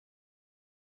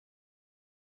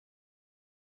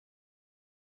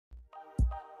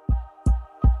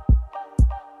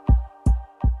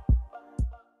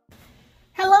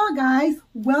Hello guys,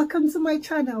 welcome to my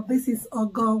channel. This is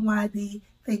Ogo Nwadi.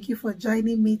 Thank you for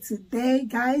joining me today,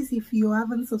 guys. If you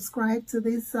haven't subscribed to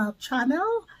this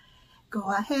channel, go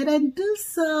ahead and do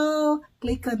so.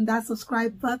 Click on that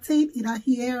subscribe button either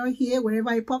here or here,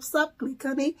 wherever it pops up. Click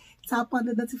on it, tap on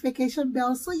the notification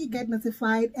bell so you get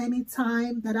notified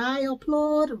anytime that I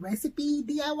upload a recipe,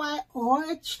 DIY, or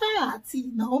a chat.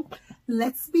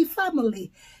 Let's be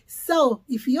family. So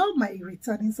if you're my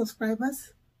returning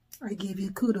subscribers, I give you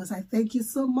kudos. I thank you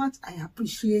so much. I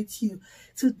appreciate you.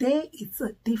 Today, it's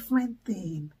a different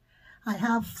thing. I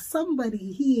have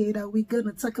somebody here that we're going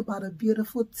to talk about a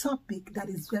beautiful topic that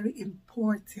is very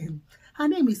important. Her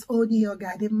name is Onyi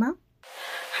Ogadinma.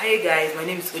 Hi guys, my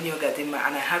name is Onyi Ogadinma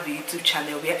and I have a YouTube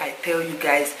channel where I tell you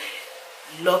guys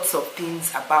lots of things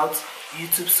about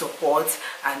YouTube support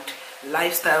and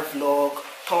lifestyle vlog,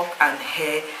 talk and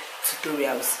hair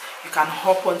tutorials. You can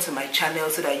hop onto my channel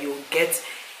so that you'll get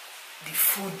the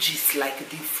full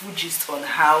gist, on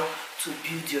how to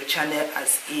build your channel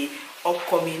as a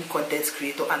upcoming content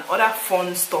creator and other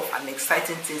fun stuff and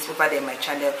exciting things over there in my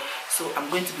channel. So I'm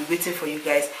going to be waiting for you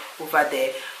guys over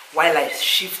there while I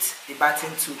shift the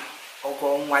button to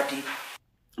Ogo Nwadi.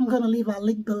 I'm going to leave a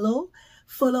link below.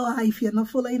 Follow her. If you're not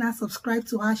following her, subscribe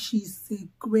to her. She's a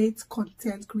great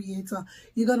content creator.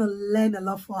 You're going to learn a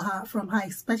lot from her,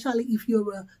 especially if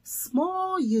you're a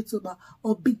small YouTuber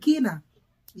or beginner.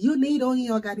 You need Onyi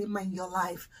Ogadinma in your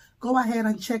life. Go ahead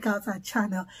and check out our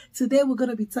channel. Today we're going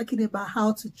to be talking about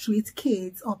how to treat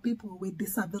kids or people with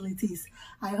disabilities.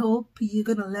 I hope you're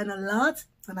going to learn a lot,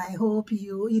 and I hope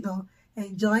you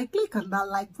enjoy. Click on that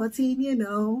like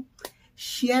button,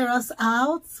 share us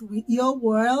out with your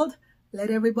world. Let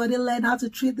everybody learn how to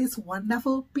treat these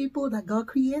wonderful people that God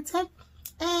created,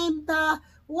 and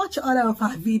watch other of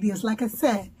our videos. Like I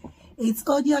said, it's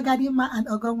Onyi Ogadinma and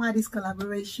Ogo Nwadi's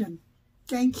collaboration.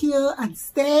 Thank you and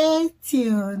stay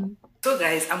tuned. So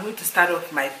guys, I'm going to start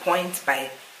off my point by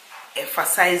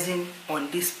emphasizing on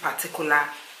this particular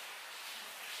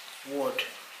word.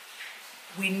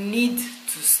 We need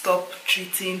to stop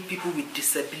treating people with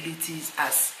disabilities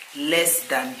as less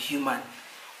than human.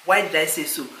 Why did I say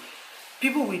so?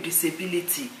 People with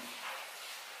disability,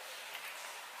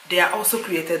 they are also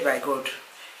created by God.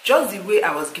 Just the way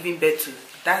I was giving birth to,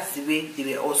 that's the way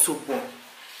they were also born.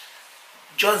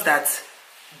 Just that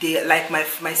they, like my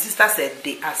sister said,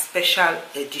 they are special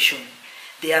edition.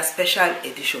 They are special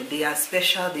edition. They are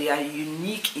special. They are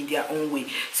unique in their own way.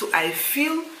 So I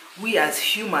feel we as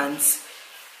humans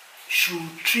should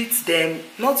treat them,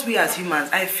 not we as humans,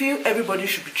 I feel everybody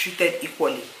should be treated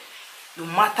equally. No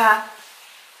matter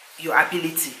your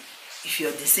ability. If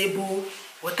you're disabled,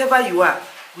 whatever you are,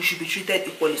 we should be treated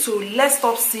equally. So let's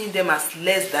stop seeing them as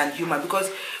less than human, because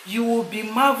you will be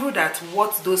marveled at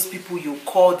what those people you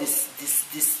call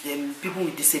people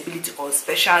with disability or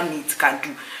special needs can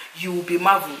do. You will be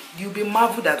marveled. You'll be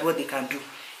marveled at what they can do.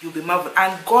 You'll be marveled.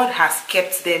 And God has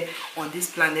kept them on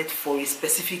this planet for a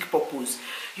specific purpose.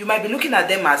 You might be looking at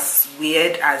them as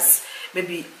weird, as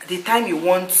maybe the time you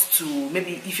want to,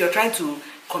 maybe if you're trying to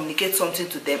communicate something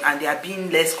to them and they are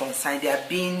being less concerned,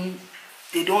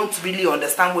 they don't really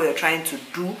understand what you're trying to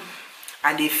do,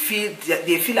 and they feel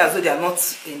as though they are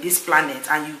not in this planet,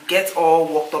 and you get all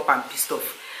worked up and pissed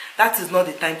off. That is not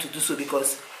the time to do so,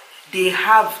 because they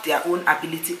have their own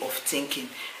ability of thinking,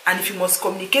 and if you must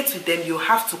communicate with them, you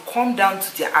have to come down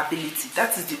to their ability.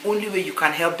 That is the only way you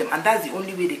can help them, and that's the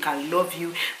only way they can love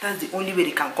you. That's the only way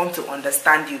they can come to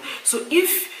understand you. So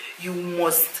if you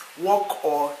must work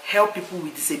or help people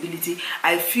with disability,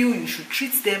 I feel you should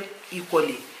treat them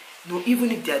equally. No, even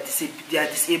if they are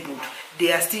disabled,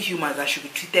 they are still humans and should be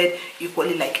treated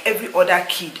equally, like every other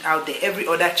kid out there, every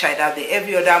other child out there,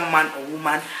 every other man or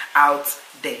woman out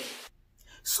there.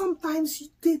 Sometimes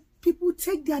people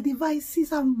take their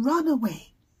devices and run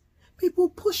away. People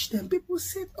push them. People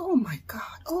say, oh my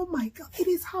God, it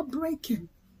is heartbreaking.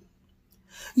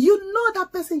 You know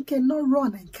that person cannot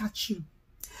run and catch you.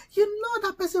 You know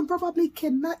that person probably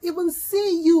cannot even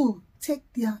see you take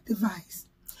their device.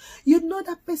 You know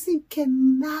that person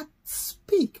cannot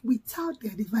speak without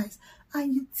their device,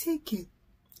 and you take it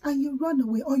and you run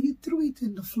away, or you threw it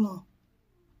in the floor.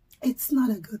 It's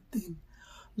not a good thing.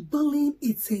 Bullying,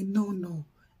 it's a no-no.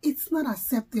 It's not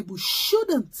acceptable.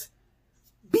 Shouldn't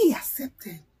be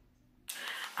accepted.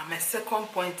 And my second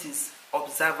point is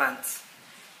observance.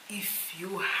 If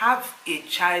you have a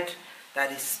child that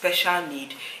is special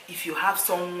need, if you have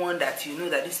someone that you know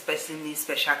that this person needs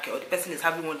special care, or the person is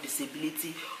having one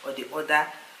disability or the other,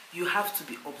 you have to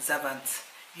be observant.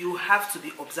 You have to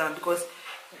be observant, because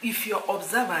if you're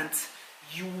observant,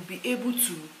 you will be able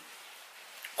to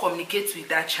communicate with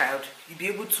that child. You'll be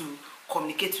able to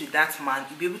communicate with that man,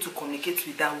 you'll be able to communicate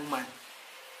with that woman.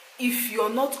 If you're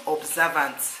not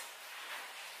observant,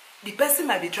 the person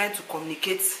might be trying to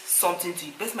communicate something to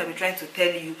you. The person might be trying to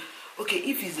tell you, okay,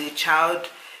 if it's a child,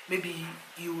 maybe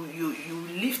you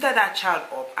lifted that child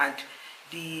up and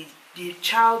the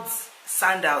child's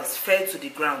sandals fell to the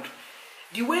ground.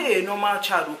 The way a normal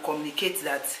child will communicate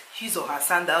that his or her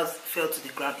sandals fell to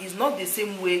the ground is not the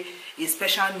same way a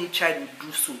special need child will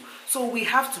do so. So we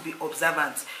have to be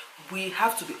observant. We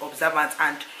have to be observant,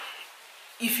 and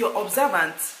if you're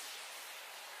observant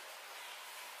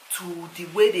to the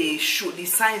way they show, the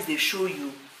signs they show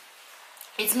you,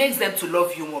 it makes them to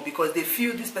love you more, because they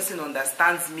feel this person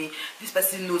understands me, this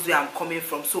person knows where I'm coming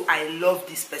from, so I love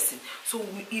this person. So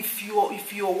if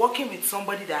you're working with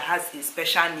somebody that has a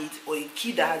special need, or a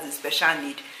kid that has a special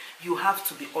need, you have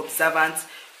to be observant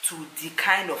to their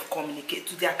kind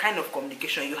of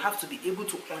communication. You have to be able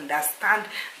to understand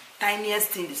tiniest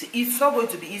things. It's not going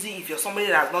to be easy if you're somebody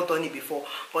that has not done it before,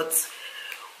 but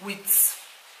with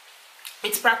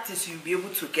practice you'll be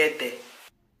able to get there.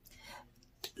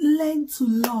 Learn to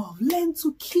love, learn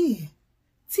to care.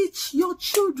 Teach your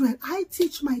children. I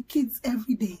teach my kids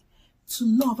every day to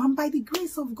love, and by the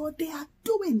grace of God, they are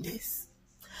doing this.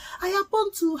 I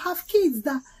happen to have kids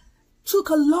that took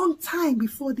a long time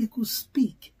before they could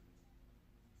speak.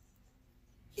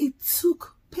 It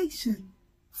took patience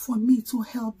for me to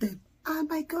help them, and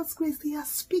by God's grace, they are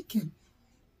speaking.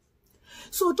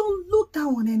 So don't look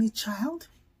down on any child.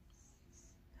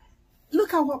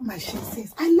 Look at what my shirt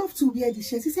says. I love to wear the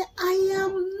shirt. He said, I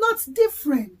am not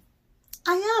different.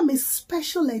 I am a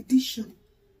special edition.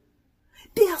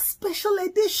 They are special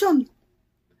edition.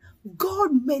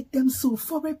 God made them so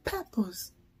for a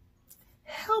purpose.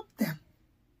 Help them.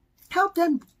 Help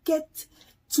them get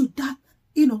to that,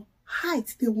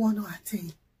 height they want to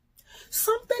attain.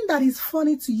 Something that is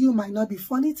funny to you might not be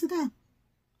funny to them.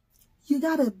 You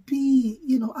got to be,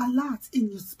 alert in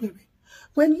your spirit.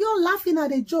 When you're laughing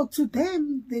at a joke to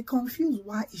them, they're confused.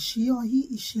 Why is she or he?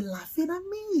 Is she laughing at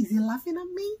me? Is he laughing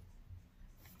at me?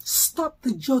 Stop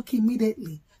the joke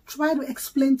immediately. Try to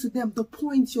explain to them the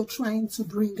point you're trying to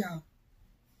bring out.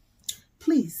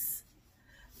 Please,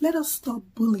 let us stop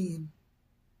bullying,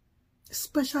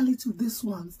 especially to these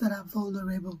ones that are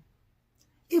vulnerable.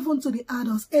 Even to the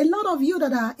adults. A lot of you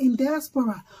that are in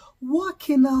diaspora work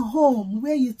in a home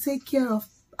where you take care of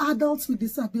adults with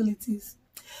disabilities.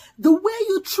 The way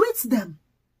you treat them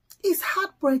is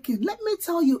heartbreaking. Let me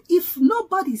tell you, if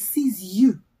nobody sees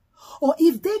you, or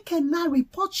if they cannot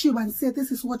report you and say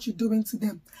this is what you're doing to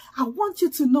them, I want you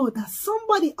to know that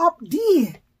somebody up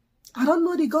there, I don't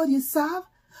know the God you serve,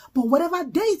 but whatever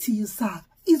deity you serve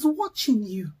is watching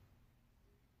you.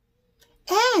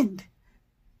 And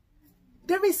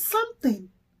there is something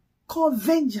called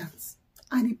vengeance,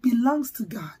 and it belongs to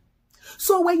God.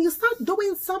 So when you start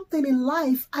doing something in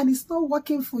life and it's not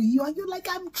working for you, and you're like,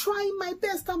 I'm trying my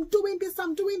best, I'm doing this,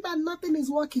 I'm doing that, nothing is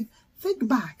working, think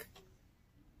back.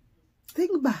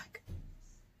 Think back.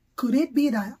 Could it be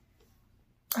that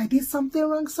I did something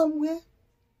wrong somewhere?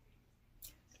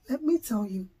 Let me tell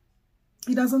you,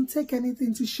 it doesn't take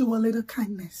anything to show a little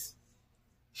kindness.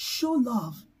 Show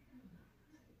love.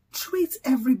 Treat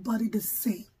everybody the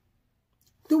same.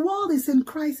 The world is in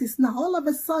crisis now. All of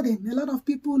a sudden, a lot of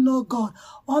people know God.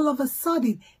 All of a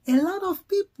sudden, a lot of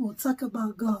people talk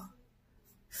about God.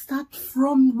 Start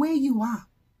from where you are.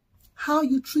 How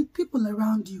you treat people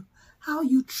around you. How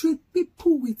you treat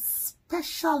people with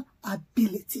special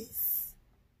abilities.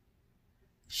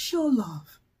 Show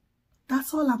love.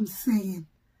 That's all I'm saying.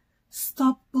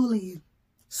 Stop bullying.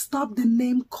 Stop the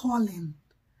name calling.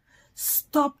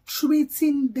 Stop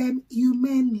treating them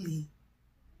humanly.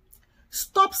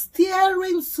 Stop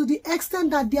staring to the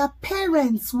extent that their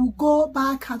parents will go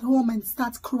back at home and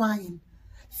start crying.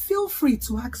 Feel free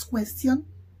to ask questions.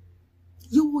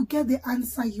 You will get the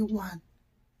answer you want.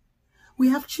 We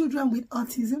have children with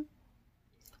autism.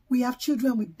 We have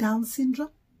children with Down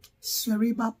syndrome,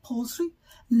 cerebral palsy,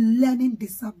 learning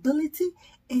disability,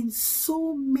 and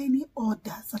so many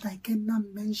others that I cannot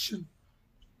mention.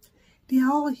 They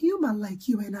are all human like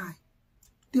you and I.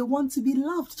 They want to be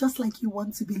loved just like you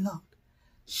want to be loved.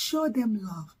 Show them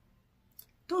love.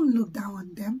 Don't look down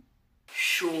on them.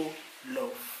 Show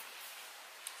love.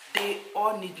 They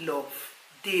all need love.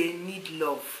 They need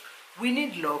love. We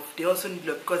need love. They also need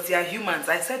love because they are humans.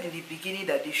 I said in the beginning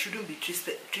that they shouldn't be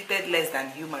treated less than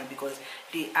human because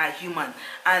they are human.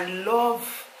 And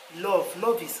love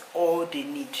is all they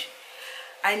need.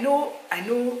 I know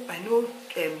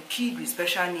kid with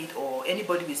special need or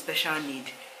anybody with special need,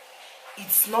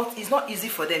 it's not easy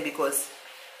for them because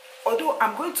although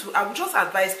I would just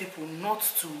advise people not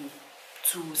to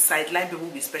to sideline people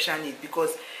with special needs,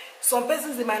 because some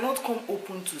persons, they might not come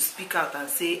open to speak out and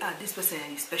say, this person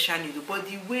is special need, but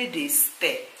the way they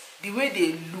stare, the way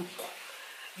they look,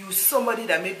 you somebody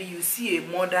that maybe you see a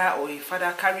mother or a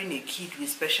father carrying a kid with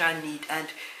special need, and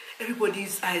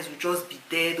everybody's eyes will just be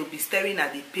there. They'll be staring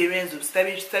at the parents, they'll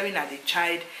be staring at the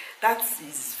child. That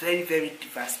is very, very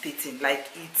devastating. Like,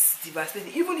 it's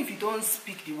devastating. Even if you don't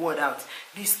speak the word out,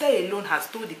 the stare alone has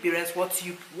told the parents what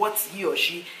he or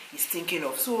she is thinking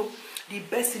of. So the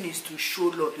best thing is to show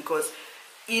love, because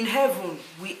in heaven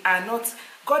we are not,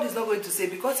 God is not going to say,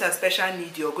 because you are special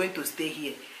need, you're going to stay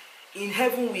here. In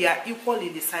heaven we are equal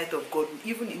in the sight of God.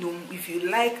 Even, if you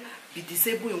like, be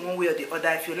disabled in one way or the other,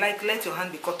 if you like, let your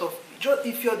hand be cut off. Just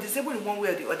if you're disabled in one way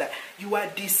or the other, you are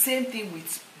the same thing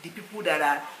with the people that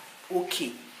are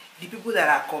okay, the people that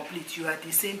are complete. You are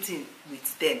the same thing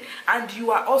with them, and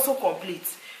you are also complete,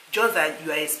 just that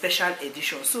you are a special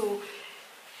edition. So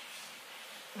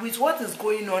with what is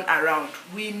going on around,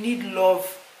 we need love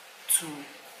to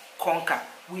conquer.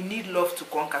 We need love to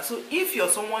conquer. So if you're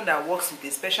someone that works with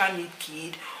a special need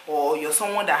kid, or you're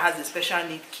someone that has a special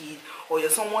need kid, or you're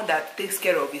someone that takes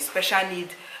care of a special need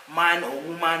man or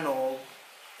woman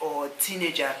or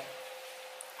teenager,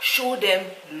 show them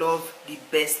love the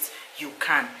best you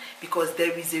can, because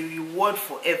there is a reward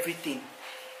for everything.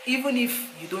 Even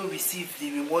if you don't receive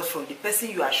the reward from the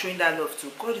person you are showing that love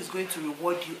to, God is going to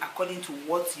reward you according to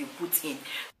what you put in.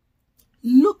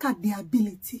 Look at their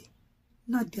ability,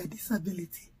 not their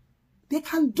disability. They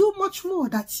can do much more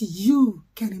that you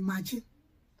can imagine.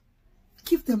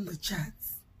 Give them the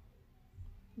chance.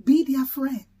 Be their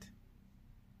friend.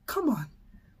 Come on,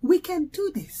 we can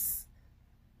do this.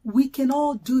 We can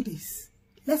all do this.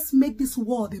 Let's make this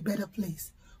world a better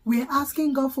place. We're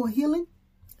asking God for healing.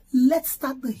 Let's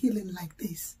start the healing like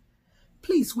this.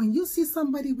 Please, when you see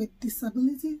somebody with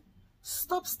disability,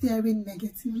 stop staring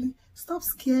negatively. Stop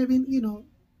scaring,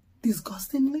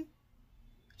 disgustingly.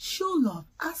 Show love.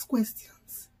 Ask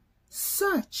questions.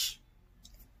 Search.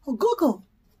 Or Google,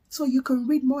 so you can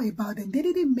read more about them. They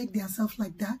didn't make themselves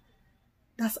like that.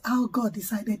 That's how God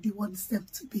decided He wants them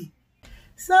to be.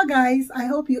 So guys, I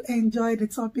hope you enjoyed the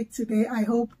topic today. I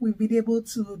hope we've been able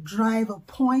to drive a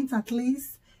point at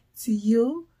least to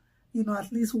you.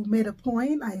 At least we made a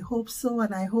point. I hope so,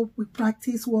 and I hope we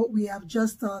practice what we have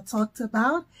just talked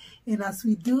about. And as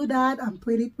we do that, I'm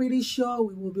pretty sure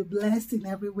we will be blessed in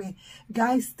every way.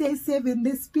 Guys, stay safe in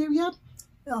this period.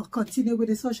 I'll continue with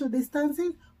the social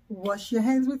distancing. Wash your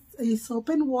hands with soap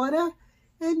and water.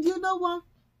 And you know what?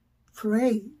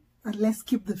 Pray, and let's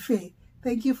keep the faith.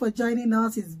 Thank you for joining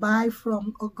us. It's bye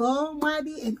from Ogo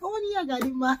Nwadi and Onyi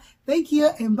Ogadinma. Thank you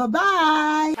and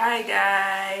bye-bye. Bye,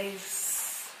 guys.